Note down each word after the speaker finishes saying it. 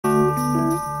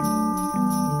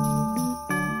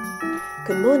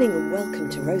Good morning and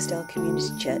welcome to Rosedale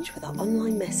Community Church with our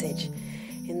online message.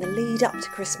 In the lead up to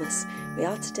Christmas, we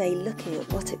are today looking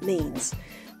at what it means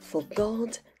for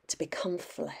God to become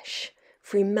flesh,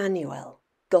 for Emmanuel,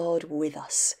 God with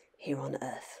us here on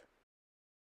earth.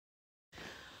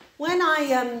 When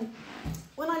I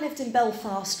lived in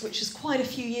Belfast, which is quite a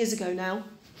few years ago now,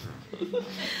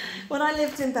 when I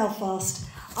lived in Belfast,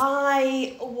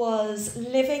 I was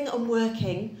living and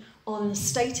working on an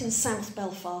estate in South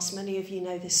Belfast. Many of you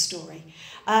know this story,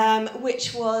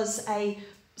 which was a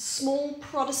small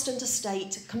Protestant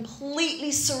estate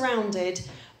completely surrounded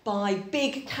by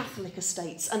big Catholic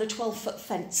estates and a 12-foot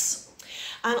fence.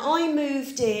 And I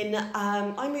moved in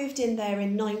there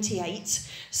in 98,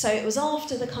 so it was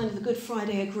after the kind of the Good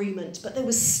Friday Agreement, but there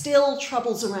was still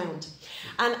troubles around.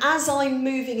 And as I'm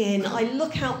moving in, I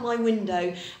look out my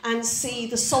window and see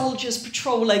the soldiers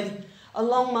patrolling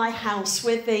along my house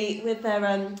with their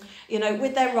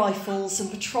rifles and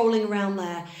patrolling around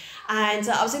there. And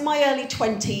I was in my early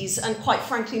 20s, and quite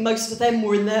frankly, most of them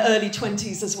were in their early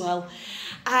 20s as well.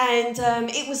 And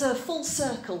it was a full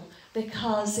circle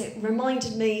because it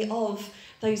reminded me of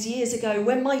those years ago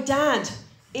when my dad,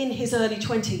 in his early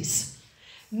 20s,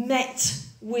 met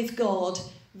with God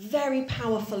very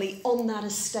powerfully on that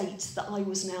estate that I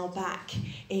was now back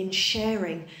in,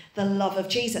 sharing the love of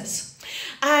Jesus.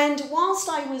 And whilst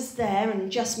I was there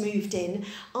and just moved in,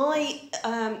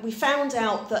 we found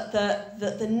out that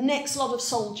the next lot of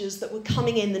soldiers that were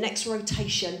coming in, the next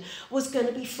rotation, was going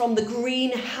to be from the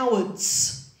Green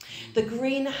Howards. The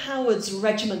Green Howards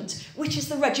Regiment, which is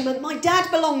the regiment my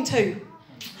dad belonged to.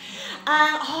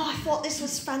 And I thought this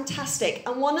was fantastic.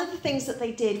 And one of the things that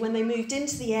they did when they moved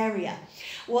into the area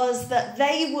was that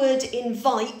they would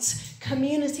invite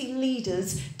community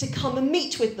leaders to come and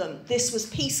meet with them. This was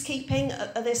peacekeeping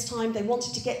at this time. They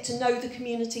wanted to get to know the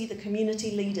community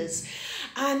leaders.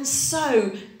 And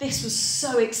so this was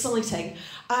so exciting.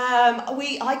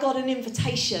 I got an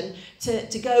invitation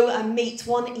to go and meet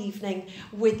one evening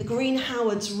with the Green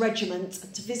Howards Regiment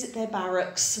and to visit their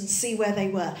barracks and see where they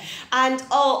were. And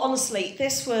honestly,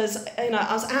 this was,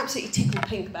 I was absolutely tickled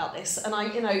pink about this. And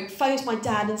I, phoned my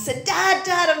dad and said, Dad,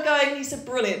 I'm going. And he said,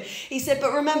 brilliant. He said,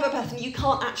 but remember, Bethany, you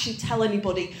can't actually tell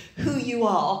anybody who you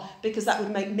are because that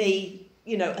would make me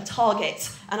a target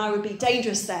and I would be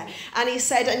dangerous there. And he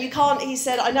said, and you can't, he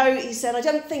said, I know, he said, I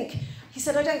don't think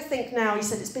now, he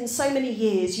said, it's been so many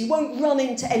years, you won't run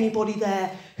into anybody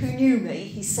there who knew me,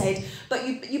 he said, but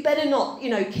you better not,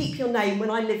 keep your name. When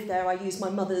I lived there, I used my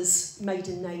mother's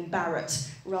maiden name, Barrett,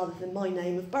 rather than my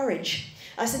name of Burridge.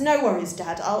 I said, no worries,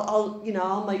 Dad,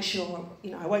 I'll make sure,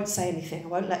 I won't say anything, I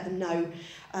won't let them know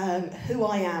who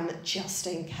I am, just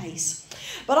in case.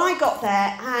 But I got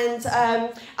there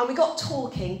and we got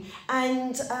talking,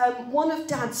 and one of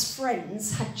Dad's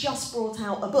friends had just brought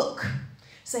out a book.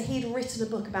 So he'd written a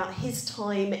book about his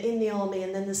time in the army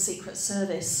and then the Secret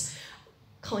Service,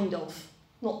 kind of.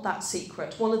 Not that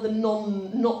secret, one of the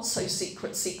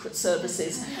not-so-secret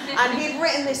services. And he'd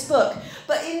written this book.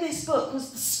 But in this book was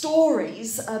the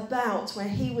stories about where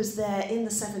he was there in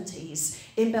the 70s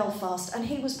in Belfast, and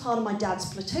he was part of my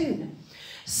dad's platoon.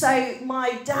 So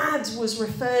my dad was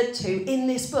referred to in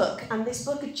this book, and this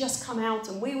book had just come out,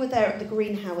 and we were there at the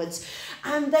Green Howards,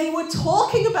 and they were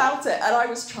talking about it, and I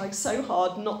was trying so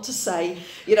hard not to say,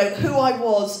 who I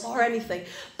was or anything.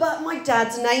 But my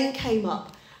dad's name came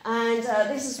up. And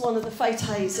this is one of the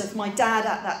photos of my dad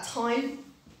at that time,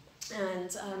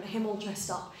 and him all dressed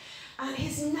up. And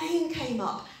his name came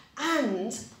up,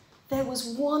 and there was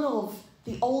one of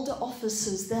the older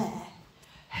officers there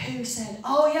who said,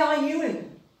 oh yeah, I knew him.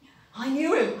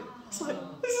 It's like,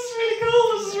 this is really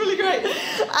cool, this is really great.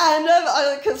 And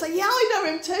I could say, yeah, I know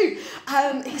him too.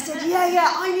 He said,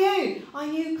 yeah, I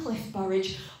knew Cliff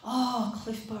Burridge. Oh,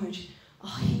 Cliff Burridge.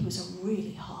 Oh, he was a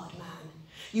really hard man.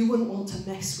 You wouldn't want to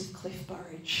mess with Cliff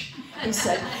Burridge, he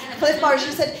said. Cliff Burridge,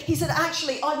 he said,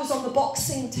 actually, I was on the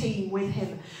boxing team with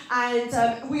him,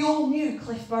 and we all knew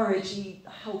Cliff Burridge. He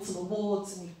held some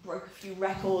awards and he broke a few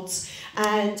records,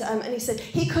 and he said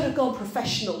he could have gone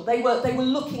professional. They were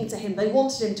looking to him. They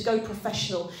wanted him to go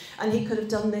professional, and he could have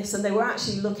done this, and they were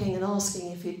actually looking and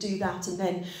asking if he'd do that, and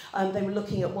then they were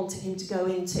looking at wanting him to go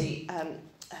into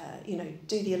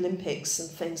do the Olympics and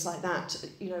things like that,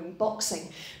 in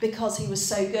boxing, because he was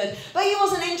so good. But he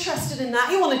wasn't interested in that.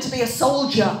 He wanted to be a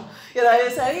soldier,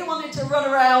 so he wanted to run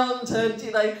around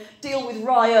and, deal with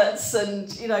riots and,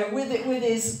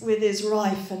 with his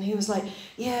rife. And he was like,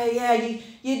 yeah,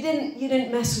 you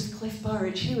didn't mess with Cliff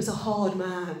Burridge. He was a hard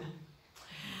man.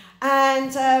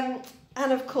 And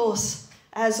of course,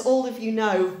 as all of you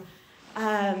know,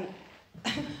 and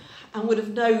would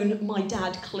have known my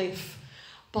dad, Cliff,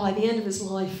 by the end of his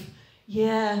life,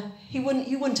 yeah, you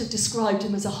wouldn't have described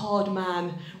him as a hard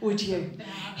man, would you?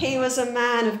 He was a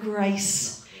man of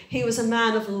grace. He was a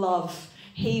man of love.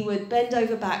 He would bend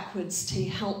over backwards to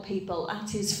help people. At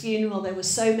his funeral, there were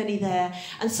so many there,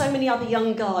 and so many other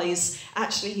young guys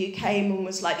actually who came and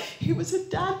was like, he was a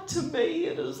dad to me.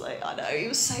 And I was like, I know, he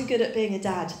was so good at being a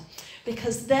dad.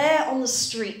 Because there on the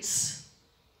streets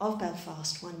of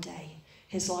Belfast one day,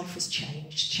 his life was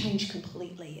changed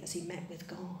completely as he met with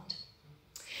God.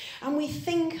 And we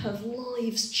think of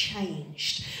lives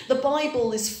changed. The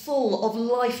Bible is full of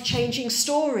life-changing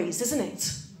stories, isn't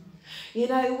it? You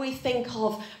know, we think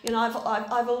of, you know,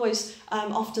 I've always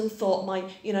often thought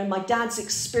my dad's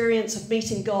experience of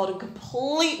meeting God and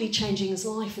completely changing his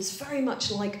life is very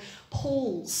much like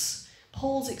Paul's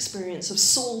experience of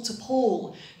Saul to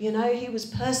Paul. You know, he was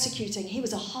persecuting, he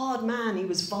was a hard man, he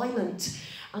was violent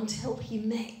until he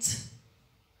met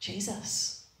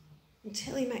Jesus.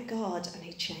 Until he met God and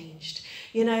he changed.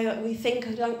 You know, we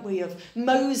think, don't we, of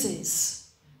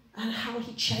Moses and how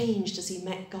he changed as he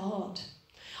met God.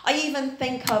 I even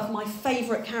think of my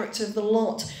favourite character of the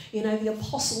lot, you know, the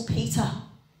Apostle Peter.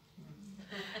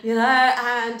 You know,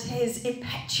 and his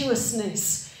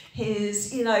impetuousness,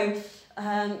 his, you know,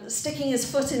 sticking his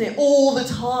foot in it all the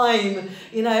time,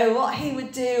 you know, what he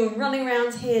would do, running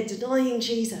around here, denying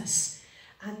Jesus.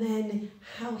 And then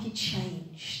how he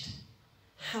changed.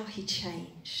 How he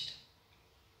changed.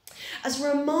 As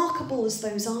remarkable as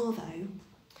those are, though,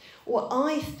 what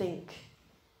I think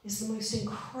is the most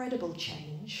incredible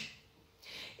change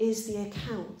is the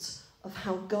account of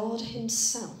how God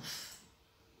himself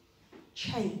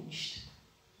changed.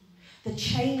 The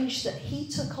change that he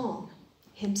took on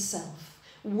himself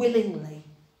willingly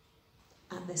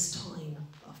at this time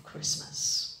of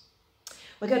Christmas.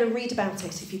 We're going to read about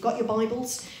it. If you've got your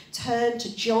Bibles, turn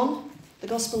to John, the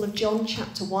Gospel of John,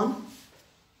 chapter 1,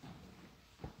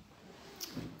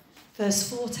 verse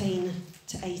 14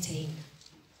 to 18.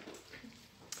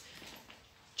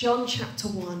 John chapter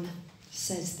 1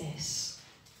 says this: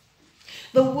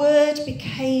 "The Word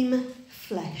became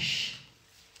flesh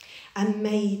and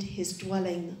made his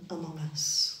dwelling among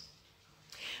us.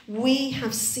 We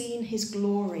have seen his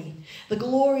glory, the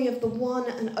glory of the one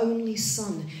and only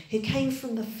Son, who came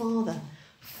from the Father,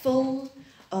 full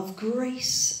of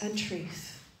grace and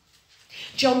truth.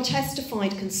 John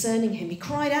testified concerning him. He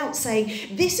cried out,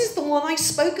 saying, 'This is the one I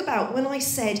spoke about when I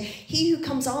said, he who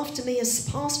comes after me has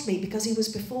surpassed me because he was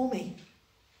before me.'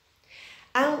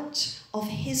 Out of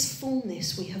his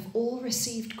fullness we have all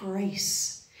received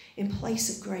grace in place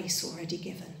of grace already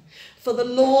given. For the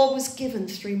law was given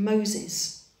through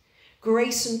Moses.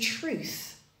 Grace and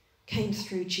truth came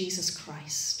through Jesus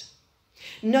Christ.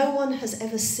 No one has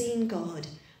ever seen God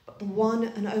but the one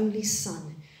and only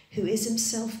Son, who is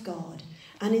himself God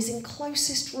and is in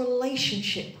closest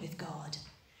relationship with God,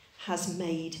 has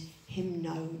made him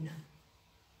known."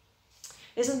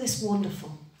 Isn't this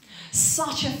wonderful?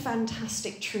 Such a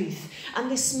fantastic truth. And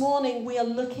this morning we are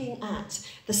looking at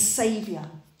the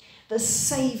Saviour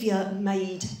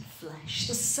made flesh,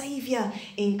 the Saviour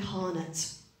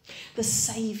incarnate, the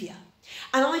Saviour.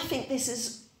 And I think this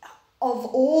is, of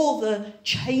all the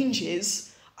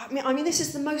changes, I mean, this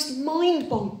is the most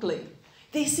mind-boggling.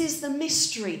 This is the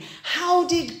mystery. How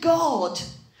did God,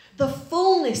 the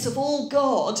fullness of all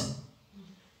God,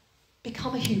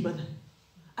 become a human?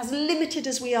 As limited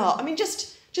as we are. I mean,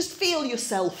 just feel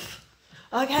yourself,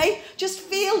 okay? Just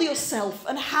feel yourself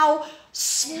and how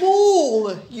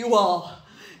small you are.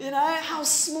 You know, how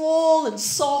small and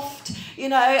soft, you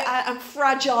know, and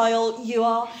fragile you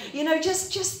are. You know,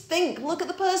 just think, look at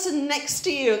the person next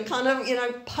to you and kind of, you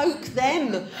know, poke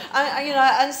them, you know,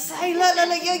 and say, look,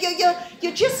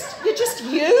 you're just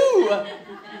you.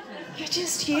 You're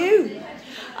just you.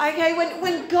 Okay,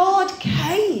 when God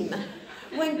came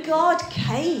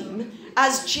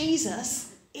as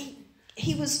Jesus,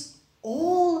 he was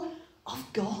all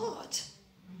of God.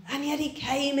 And yet he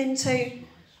came into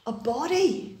a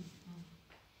body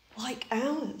like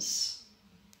ours.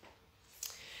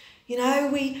 You know,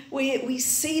 we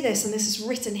see this, and this is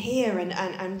written here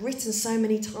and written so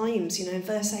many times, you know, in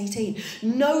verse 18.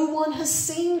 No one has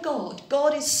seen God.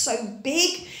 God is so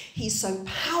big. He's so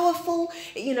powerful.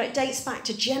 You know, it dates back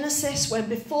to Genesis, when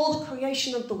before the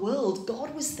creation of the world,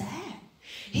 God was there.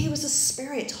 He was a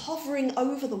spirit hovering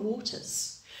over the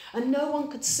waters, and no one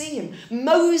could see him.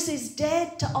 Moses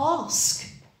dared to ask,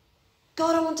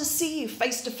 God, I want to see you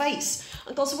face to face.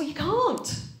 And God said, well, you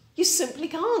can't. You simply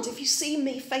can't. If you see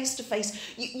me face to face,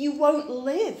 you won't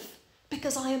live,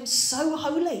 because I am so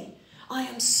holy. I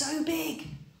am so big.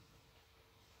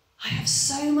 I have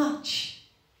so much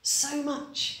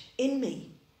in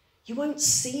me. You won't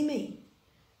see me.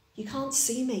 You can't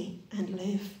see me and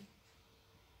live.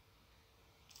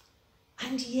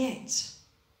 And yet,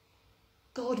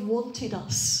 God wanted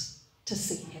us to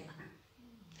see him.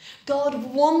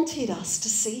 God wanted us to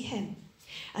see him.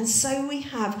 And so we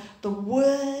have the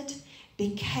Word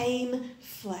became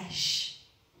flesh.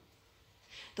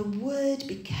 The Word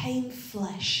became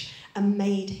flesh and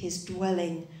made his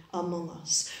dwelling among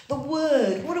us. The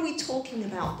Word, what are we talking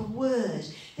about? The Word.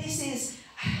 This is,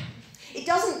 it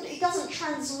doesn't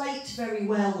translate very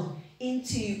well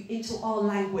into our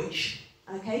language.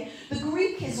 Okay? The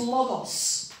Greek is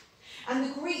logos. And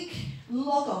the Greek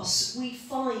logos we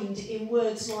find in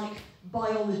words like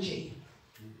biology.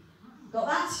 Got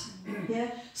that?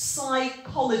 Yeah?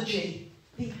 Psychology.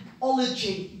 The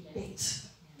ology bit.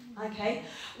 Okay?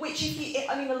 Which,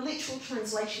 a literal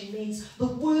translation means the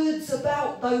words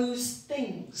about those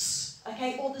things.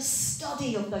 Okay? Or the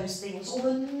study of those things, or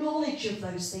the knowledge of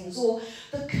those things, or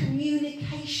the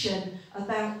communication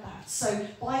about that. So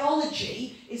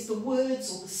biology is the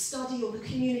words or the study or the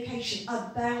communication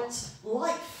about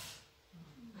life.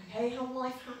 Okay? How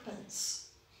life happens.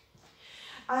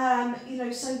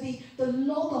 So the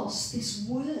logos, this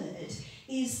word,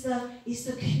 is the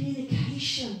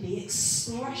communication, the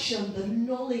expression, the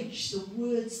knowledge, the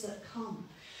words that come.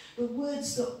 The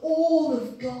words that all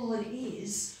of God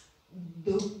is.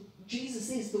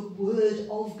 Jesus is the Word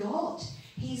of God.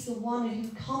 He's the one who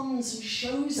comes and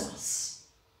shows us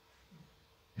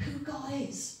who God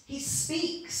is. He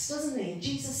speaks, doesn't he? And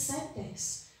Jesus said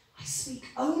this. I speak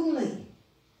only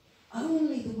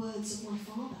the words of my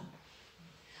Father.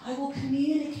 I will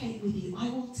communicate with you. I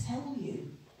will tell you.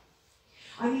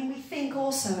 We think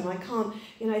also, and I can't,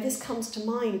 this comes to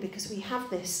mind because we have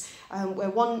this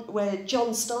where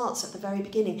John starts at the very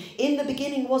beginning. In the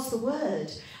beginning was the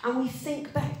Word, and we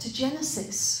think back to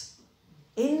Genesis.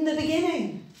 In the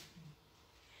beginning.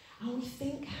 And we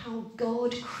think how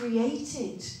God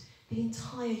created the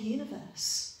entire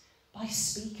universe by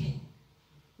speaking,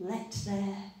 let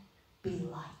there be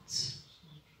light.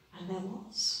 And there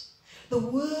was. The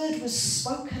Word was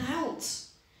spoken out,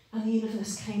 and the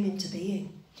universe came into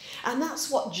being. And that's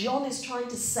what John is trying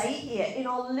to say here in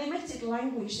our limited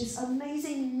language, this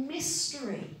amazing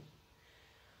mystery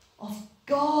of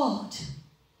God,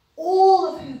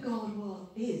 all of who God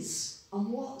is and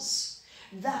was.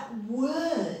 That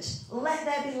Word, let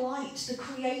there be light, the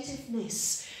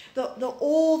creativeness, the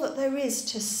all that there is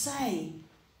to say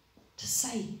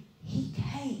he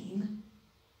came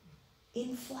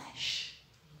in flesh.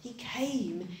 He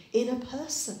came in a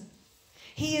person.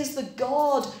 He is the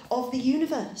God of the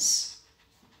universe.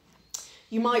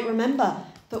 You might remember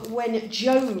that when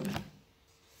Job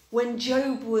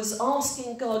was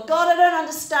asking God, I don't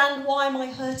understand, why am I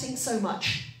hurting so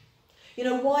much?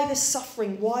 Why this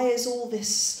suffering? Why is all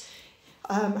this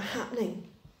happening?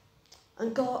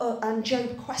 And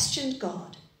Job questioned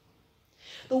God.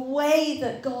 The way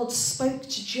that God spoke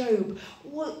to Job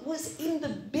was in the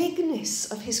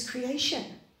bigness of his creation.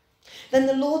 Then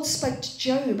the Lord spoke to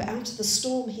Job out of the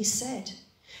storm. He said,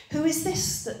 who is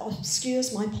this that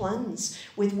obscures my plans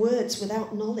with words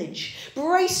without knowledge?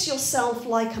 Brace yourself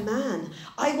like a man.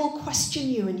 I will question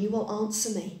you and you will answer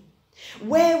me.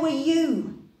 Where were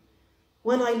you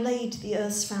when I laid the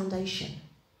earth's foundation?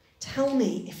 Tell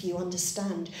me if you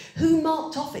understand. Who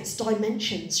marked off its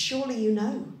dimensions? Surely you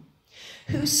know.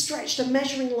 Who stretched a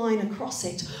measuring line across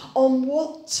it? On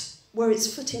what were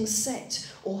its footings set?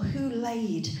 Or who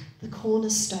laid the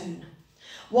cornerstone?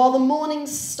 While the morning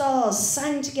stars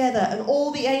sang together and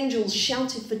all the angels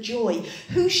shouted for joy,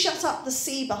 who shut up the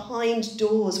sea behind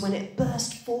doors when it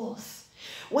burst forth?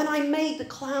 When I made the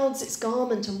clouds its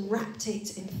garment and wrapped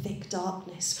it in thick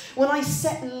darkness, when I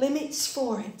set limits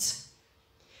for it,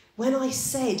 when I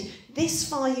said, this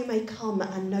far you may come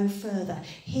and no further,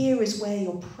 here is where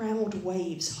your proud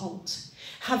waves halt.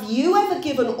 Have you ever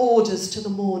given orders to the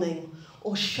morning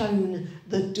or shown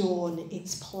the dawn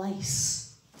its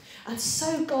place? And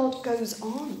so God goes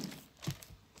on.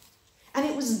 And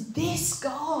it was this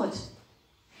God,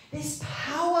 this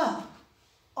power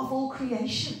of all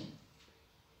creation,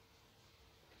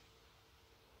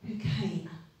 who came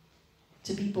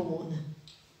to be born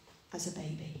as a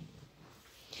baby.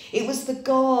 It was the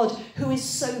God who is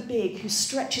so big, who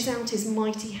stretches out his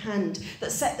mighty hand,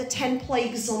 that set the 10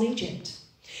 plagues on Egypt.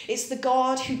 It's the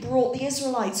God who brought the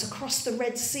Israelites across the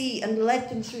Red Sea and led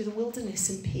them through the wilderness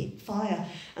in fire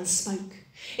and smoke.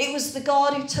 It was the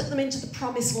God who took them into the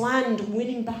promised land,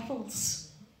 winning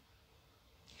battles.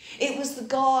 It was the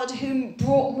God who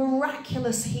brought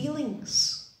miraculous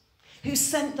healings, who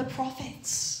sent the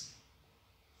prophets.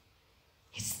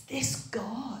 It's this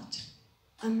God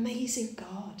amazing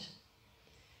God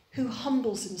who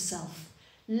humbles himself,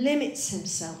 limits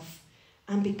himself,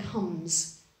 and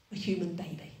becomes a human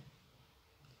baby.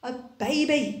 A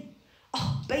baby.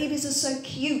 Oh, babies are so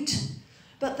cute,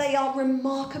 but they are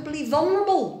remarkably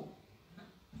vulnerable.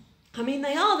 I mean,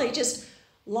 they are. They just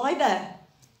lie there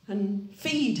and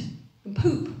feed and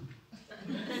poop.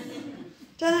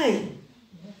 Don't they?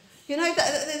 You know,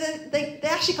 they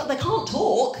actually they can't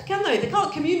talk, can they? They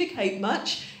can't communicate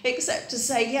much except to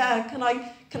say, yeah,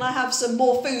 can I have some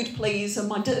more food, please? And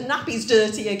my nappy's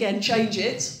dirty again, change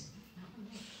it.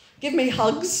 Give me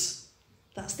hugs.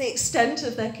 That's the extent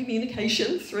of their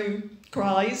communication through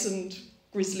cries and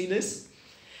grisliness.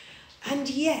 And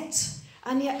yet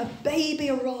a baby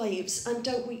arrives, and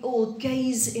don't we all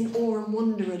gaze in awe and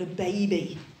wonder at a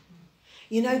baby?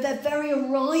 You know, their very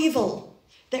arrival,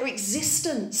 their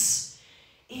existence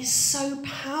is so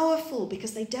powerful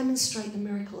because they demonstrate the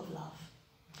miracle of love.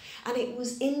 And it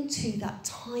was into that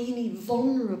tiny,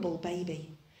 vulnerable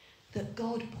baby that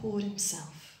God poured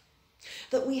himself.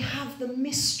 That we have the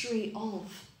mystery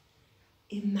of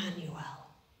Emmanuel,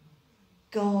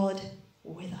 God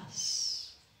with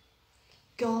us.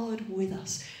 God with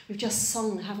us. We've just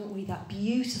sung, haven't we, that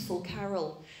beautiful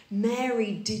carol,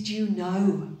 Mary, did you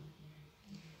know?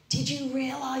 Did you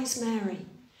realise, Mary,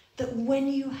 that when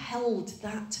you held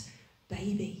that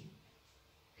baby,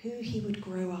 who he would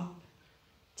grow up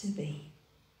to be?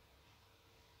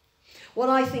 What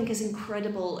I think is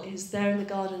incredible is there in the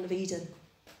Garden of Eden,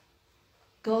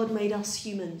 God made us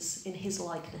humans in his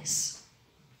likeness.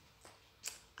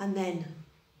 And then,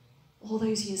 all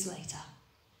those years later,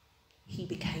 he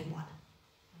became one.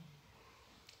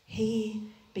 He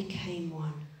became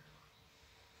one.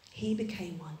 He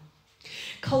became one.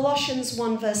 Colossians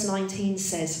 1 verse 19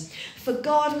 says, for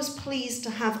God was pleased to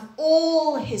have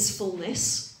all his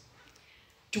fullness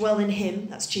dwell in him,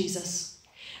 that's Jesus,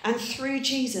 and through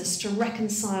Jesus to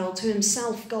reconcile to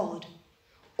himself God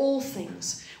all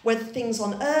things, whether things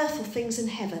on earth or things in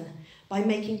heaven, by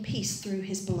making peace through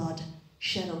his blood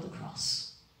shed on the cross.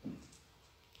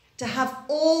 To have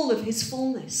all of his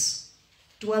fullness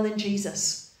dwell in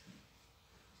Jesus.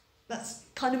 That's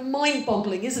kind of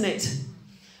mind-boggling, isn't it?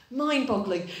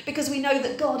 Mind-boggling, because we know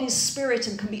that God is spirit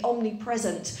and can be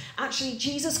omnipresent. Actually,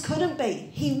 Jesus couldn't be.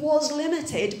 He was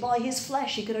limited by his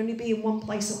flesh. He could only be in one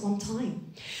place at one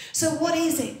time. So what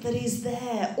is it that is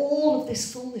there? All of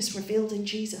this fullness revealed in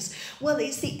Jesus. Well,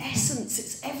 it's the essence.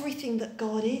 It's everything that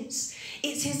God is.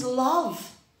 It's his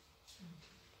love.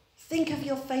 Think of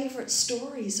your favourite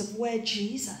stories of where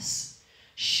Jesus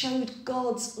showed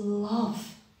God's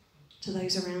love to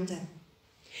those around him.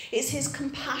 It's his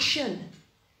compassion,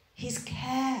 his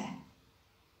care.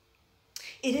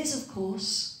 It is, of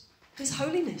course, his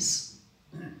holiness.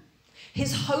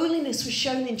 His holiness was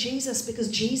shown in Jesus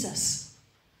because Jesus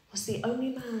was the only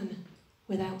man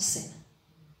without sin.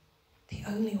 The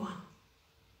only one.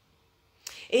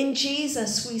 In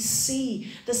Jesus, we see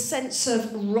the sense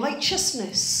of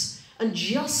righteousness and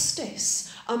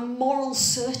justice and moral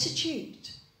certainty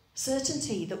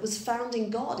that was found in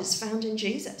God is found in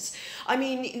Jesus. I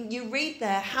mean, you read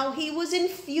there how he was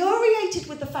infuriated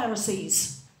with the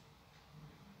Pharisees,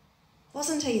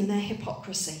 wasn't he, in their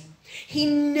hypocrisy? He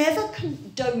never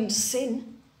condoned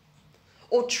sin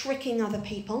or tricking other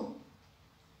people.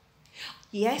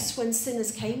 Yes, when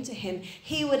sinners came to him,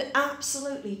 he would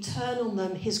absolutely turn on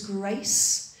them his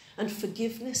grace and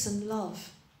forgiveness and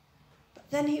love. But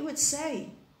then he would say,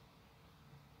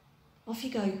 off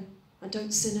you go and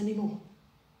don't sin anymore.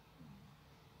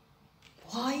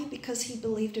 Why? Because he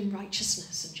believed in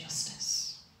righteousness and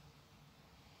justice.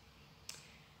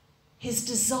 His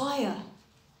desire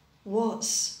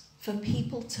was for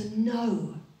people to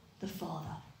know the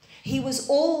Father. He was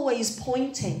always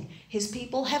pointing his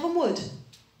people heavenward.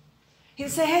 He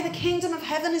would say, hey, the kingdom of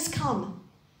heaven is come.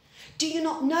 Do you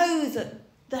not know that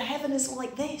the heaven is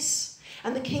like this?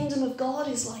 And the kingdom of God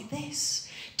is like this?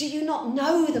 Do you not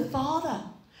know the Father?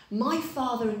 My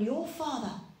Father and your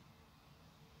Father.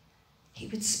 He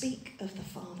would speak of the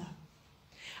Father.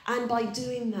 And by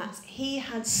doing that, he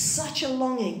had such a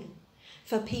longing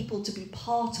for people to be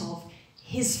part of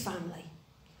his family.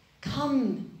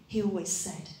 Come, he always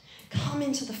said. Come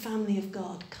into the family of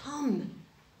God. Come.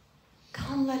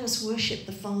 Come, let us worship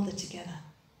the Father together.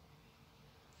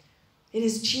 It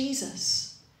is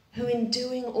Jesus who, in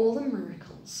doing all the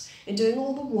miracles, in doing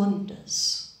all the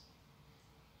wonders,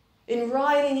 in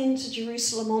riding into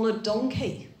Jerusalem on a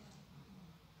donkey,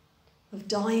 of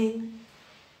dying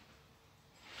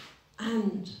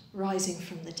and rising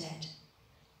from the dead,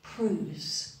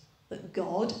 proves that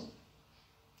God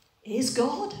is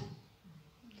God.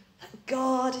 That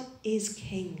God is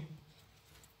King.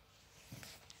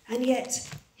 And yet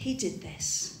he did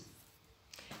this.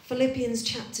 Philippians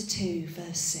chapter 2,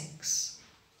 verse 6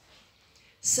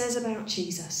 says about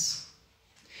Jesus,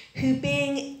 who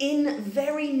being in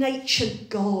very nature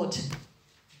God,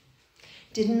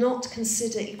 did not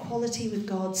consider equality with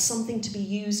God something to be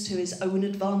used to his own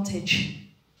advantage.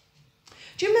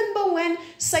 Do you remember when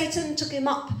Satan took him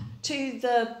up to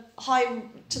the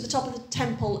top of the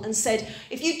temple and said,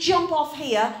 if you jump off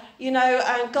here,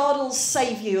 and God will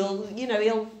save you,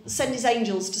 he'll send his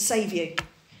angels to save you.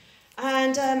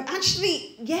 And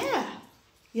actually,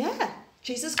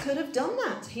 Jesus could have done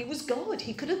that. He was God.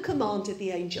 He could have commanded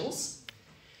the angels.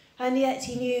 And yet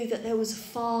he knew that there was a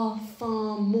far,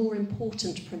 far more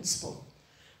important principle.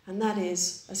 And that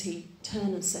is, as he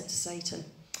turned and said to Satan,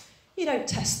 you don't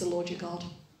test the Lord your God.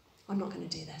 I'm not going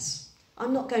to do this.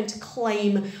 I'm not going to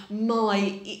claim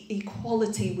my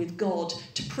equality with God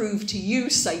to prove to you,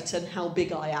 Satan, how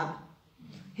big I am.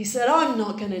 He said, I'm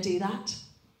not going to do that.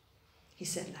 He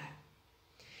said no.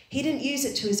 He didn't use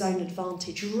it to his own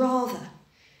advantage. Rather,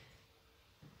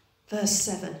 verse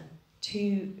 7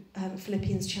 to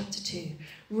Philippians chapter 2,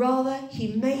 rather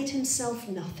he made himself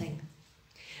nothing,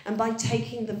 and by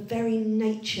taking the very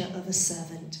nature of a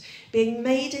servant, being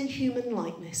made in human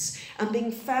likeness, and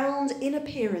being found in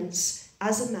appearance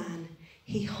as a man,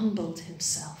 he humbled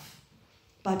himself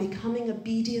by becoming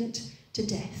obedient to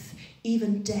death,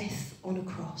 even death on a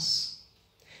cross.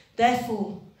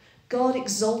 Therefore, God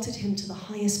exalted him to the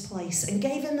highest place and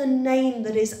gave him the name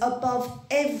that is above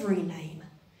every name,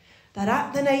 that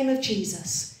at the name of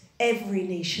Jesus every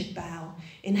knee should bow,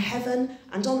 in heaven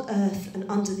and on earth and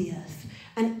under the earth,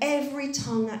 and every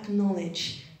tongue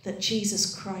acknowledge that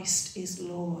Jesus Christ is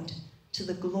Lord, to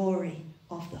the glory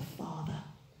of the Father.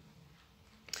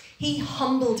 He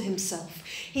humbled himself.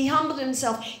 He humbled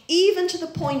himself even to the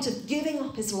point of giving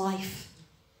up his life.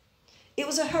 It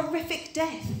was a horrific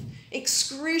death,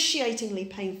 excruciatingly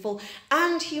painful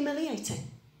and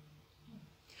humiliating.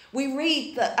 We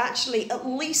read that actually at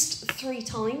least 3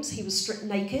 times he was stripped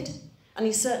naked, and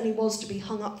he certainly was to be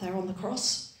hung up there on the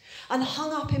cross, and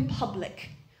hung up in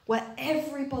public where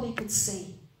everybody could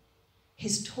see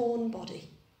his torn body.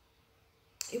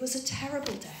 It was a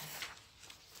terrible death.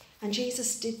 And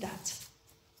Jesus did that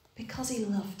because he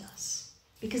loved us,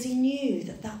 because he knew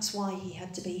that that's why he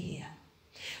had to be here.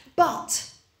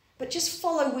 But just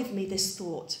follow with me this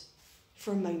thought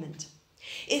for a moment.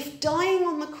 If dying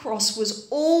on the cross was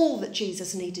all that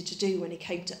Jesus needed to do when he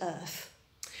came to earth,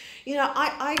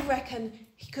 I reckon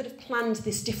he could have planned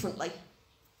this differently.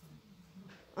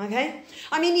 Okay?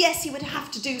 I mean, yes, he would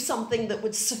have to do something that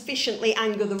would sufficiently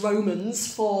anger the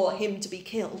Romans for him to be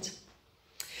killed.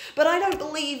 But I don't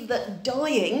believe that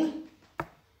dying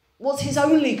was his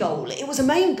only goal. It was a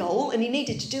main goal and he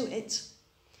needed to do it.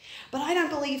 But I don't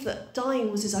believe that dying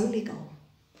was his only goal.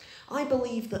 I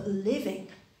believe that living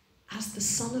as the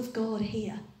Son of God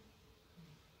here,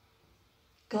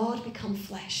 God become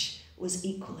flesh, was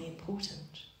equally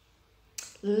important.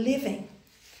 Living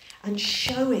and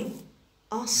showing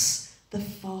us the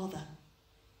Father.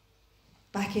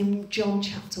 Back in John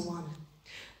chapter 1.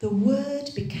 The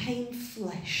Word became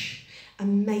flesh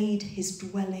and made his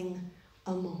dwelling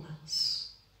among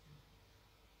us.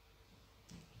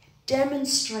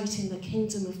 Demonstrating the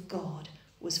kingdom of God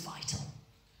was vital.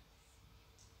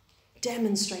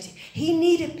 Demonstrating. He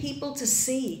needed people to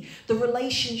see the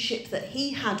relationship that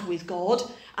he had with God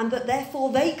and that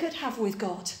therefore they could have with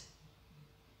God.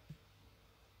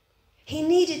 He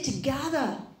needed to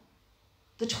gather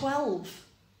the 12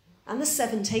 and the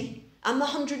 70 and the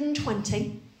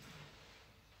 120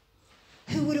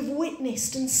 who would have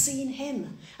witnessed and seen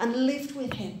him and lived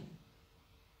with him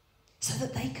so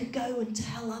that they could go and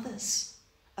tell others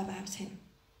about him.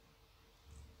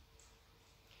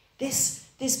 This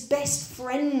best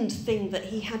friend thing that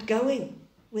he had going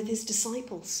with his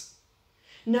disciples,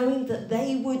 knowing that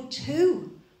they would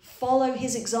too follow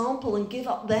his example and give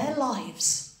up their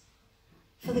lives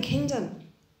for the kingdom,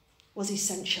 was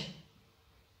essential.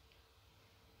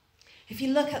 If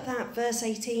you look at that, verse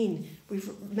 18, we've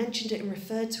mentioned it and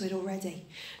referred to it already.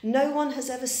 No one has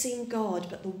ever seen God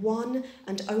but the one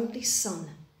and only Son,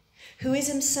 who is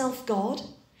himself God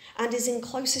and is in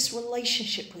closest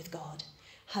relationship with God,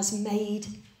 has made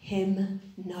him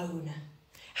known.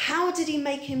 How did he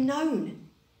make him known?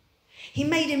 He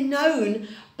made him known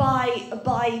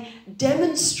by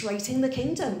demonstrating the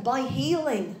kingdom, by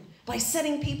healing, by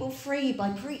setting people free,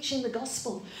 by preaching the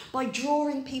gospel, by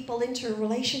drawing people into a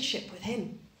relationship with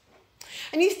him.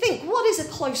 And you think, what is a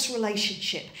close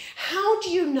relationship? How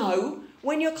do you know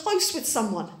when you're close with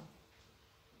someone?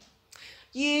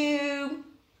 You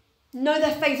know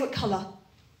their favourite colour,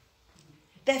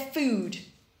 their food,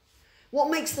 What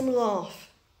makes them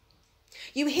laugh?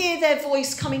 You hear their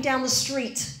voice coming down the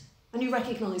street and you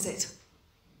recognise it.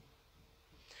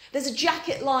 There's a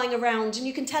jacket lying around and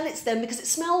you can tell it's them because it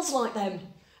smells like them.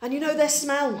 And you know their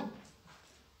smell.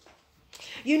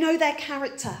 You know their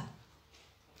character.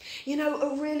 You know,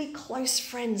 a really close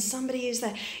friend, somebody who's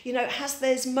there, you know, has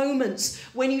those moments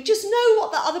when you just know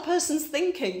what that other person's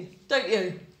thinking, don't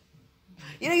you?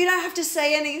 You know, you don't have to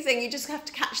say anything, you just have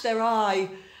to catch their eye.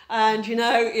 And you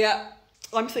know, yeah,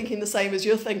 I'm thinking the same as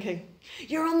you're thinking.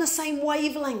 You're on the same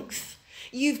wavelength.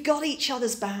 You've got each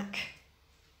other's back.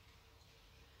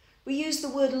 We use the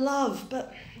word love,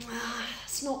 but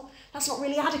that's not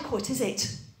really adequate, is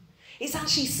it? It's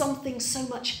actually something so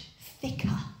much thicker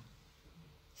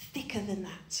than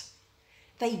that.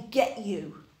 They get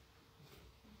you,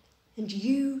 and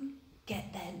you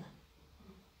get them.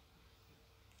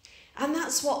 And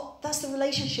that's the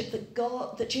relationship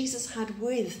that Jesus had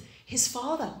with his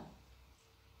Father.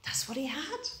 That's what he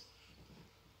had.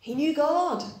 He knew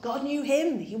God. God knew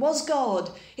him. He was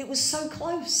God. It was so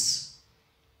close,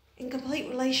 in complete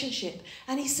relationship.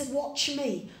 And he said, watch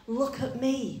me, look at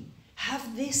me,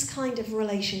 have this kind of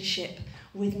relationship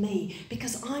with me,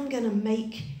 because I'm going to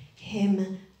make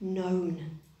him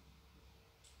known.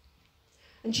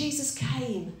 And Jesus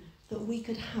came that we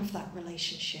could have that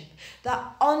relationship,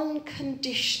 that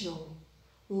unconditional,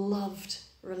 loved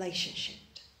relationship.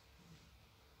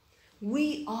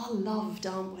 We are loved,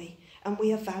 aren't we? And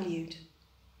we are valued.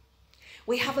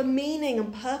 We have a meaning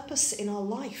and purpose in our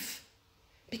life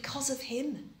because of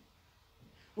him.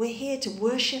 We're here to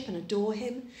worship and adore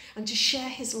him and to share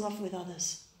his love with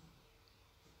others.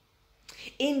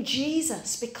 In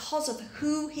Jesus, because of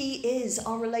who he is,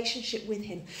 our relationship with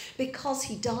him, because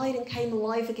he died and came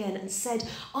alive again and said,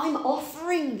 I'm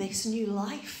offering this new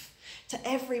life to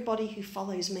everybody who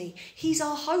follows me. He's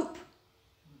our hope.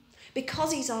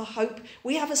 Because he's our hope,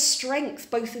 we have a strength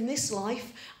both in this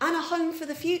life and a home for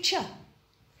the future.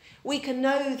 We can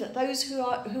know that those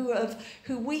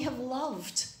who we have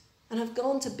loved and have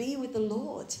gone to be with the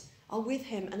Lord are with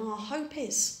him, and our hope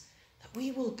is that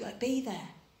we will be there,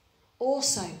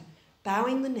 also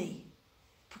bowing the knee,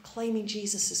 proclaiming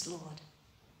Jesus as Lord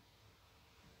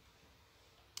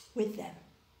with them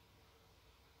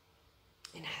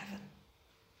in heaven.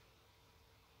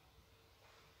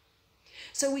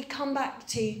 So we come back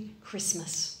to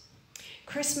Christmas.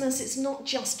 Christmas is not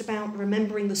just about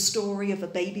remembering the story of a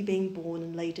baby being born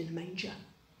and laid in a manger.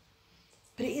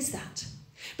 But it is that.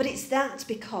 But it's that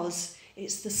because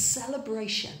it's the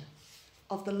celebration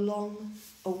of the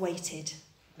long-awaited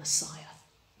Messiah.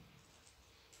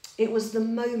 It was the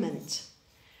moment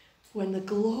when the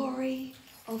glory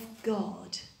of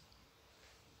God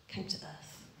came to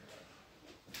earth.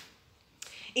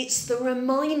 It's the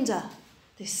reminder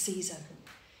this season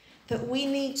that we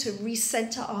need to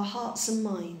recenter our hearts and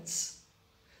minds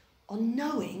on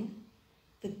knowing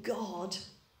the God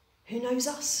who knows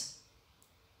us.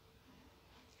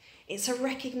 It's a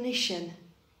recognition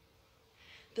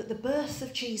that the birth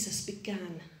of Jesus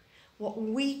began what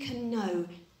we can know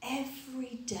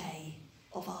every day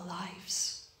of our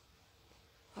lives,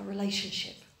 our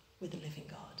relationship with the living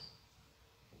God.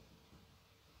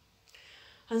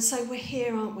 And so we're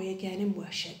here, aren't we, again in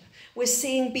worship. We're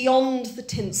seeing beyond the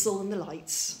tinsel and the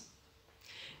lights,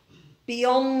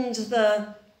 beyond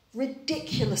the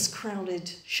ridiculous crowded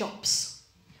shops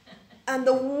and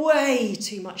the way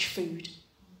too much food.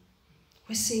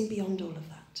 We're seeing beyond all of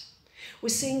that. We're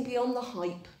seeing beyond the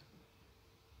hype,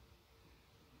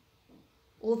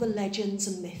 all the legends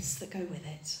and myths that go with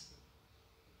it.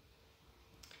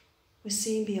 We're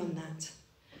seeing beyond that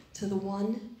to the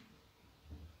one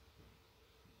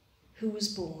who was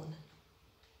born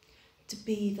to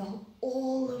be the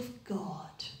all of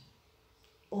God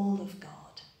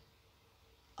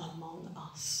among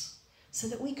us, so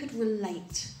that we could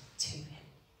relate to him,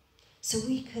 so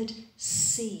we could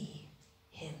see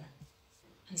him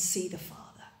and see the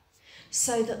Father,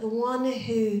 so that the one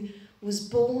who was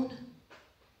born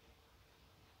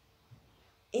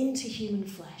into human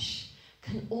flesh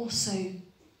can also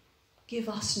give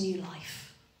us new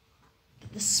life,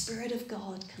 that the Spirit of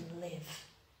God can live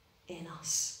in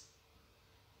us.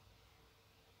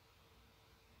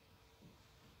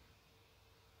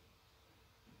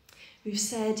 We've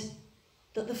said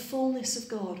that the fullness of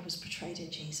God was portrayed in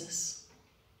Jesus.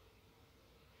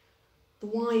 The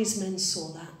wise men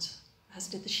saw that, as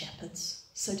did the shepherds.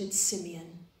 So did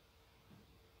Simeon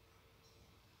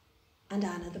and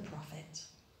Anna the prophet.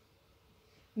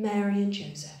 Mary and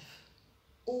Joseph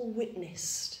all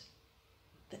witnessed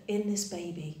that in this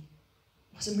baby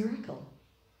was a miracle,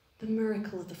 the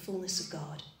miracle of the fullness of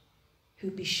God, who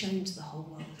would be shown to the whole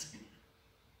world.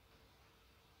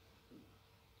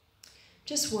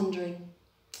 just wondering,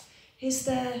 is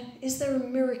there a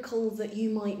miracle that you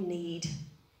might need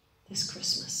this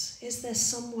Christmas? Is there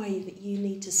some way that you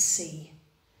need to see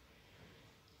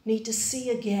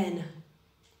again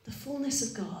the fullness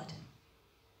of God?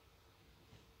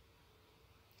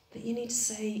 That you need to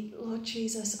say, Lord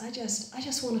Jesus, I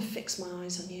just want to fix my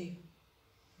eyes on you.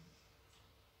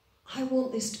 I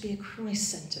want this to be a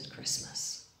Christ-centered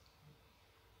Christmas.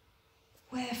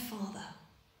 Where, Father,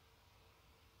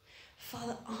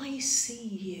 I see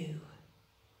you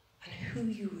and who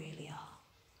you really are.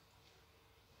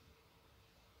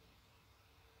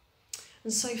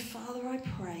 And so, Father, I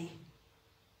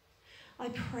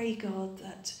pray, God,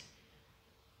 that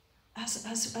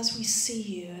as we see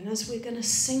you and as we're going to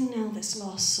sing now this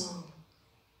last song,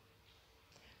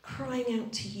 crying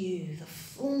out to you, the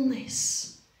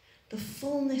fullness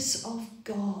of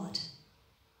God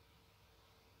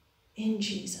in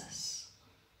Jesus,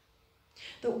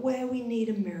 that where we need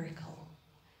a miracle,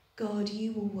 God,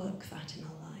 you will work that in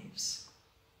our lives.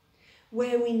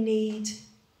 Where we need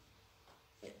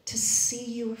to see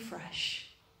you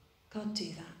afresh, God,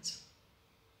 do that.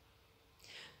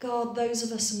 God, those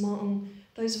of us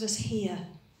here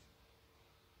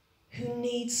who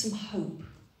need some hope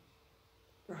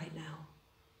right now,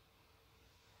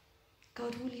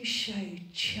 God, will you show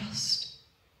just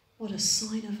what a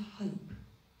sign of hope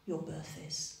your birth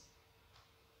is?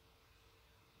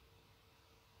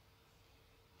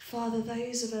 Father,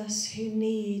 those of us who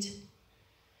need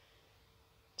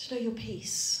to know your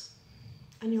peace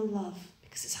and your love,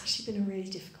 because it's actually been a really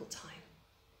difficult time.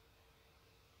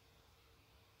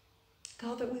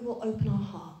 God, that we will open our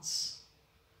hearts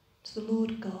to the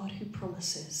Lord God who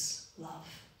promises love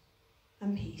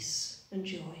and peace and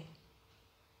joy.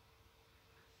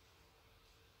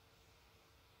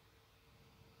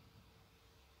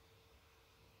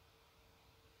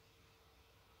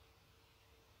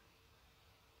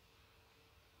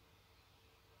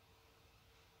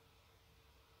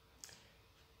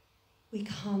 We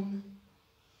come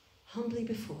humbly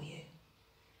before you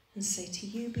and say, to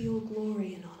you be all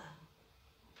glory and honour.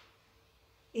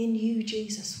 In you,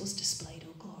 Jesus, was displayed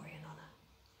all glory and honour.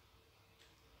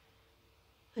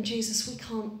 And Jesus, we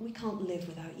can't live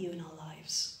without you in our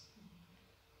lives.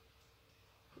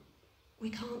 We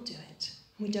can't do it.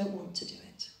 We don't want to do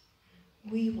it.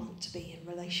 We want to be in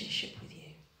relationship with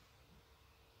you.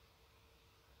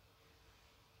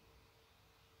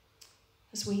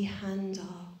 As we hand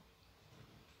our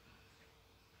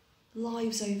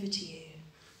lives over to you,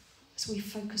 as we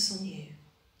focus on you,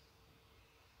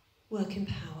 work in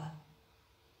power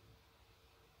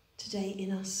today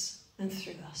in us and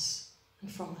through us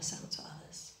and from us out to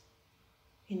others.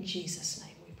 In Jesus'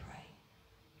 name we pray.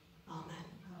 Amen.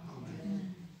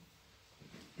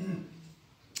 Amen.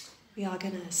 We are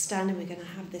going to stand and we're going to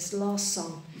have this last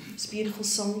song. It's a beautiful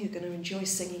song. You're going to enjoy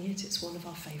singing it. It's one of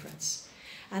our favourites.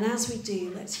 And as we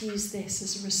do, let's use this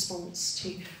as a response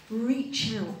to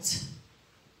reach out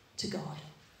to God.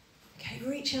 Okay,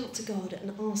 reach out to God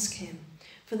and ask him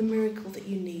for the miracle that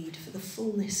you need, for the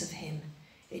fullness of him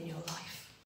in your life.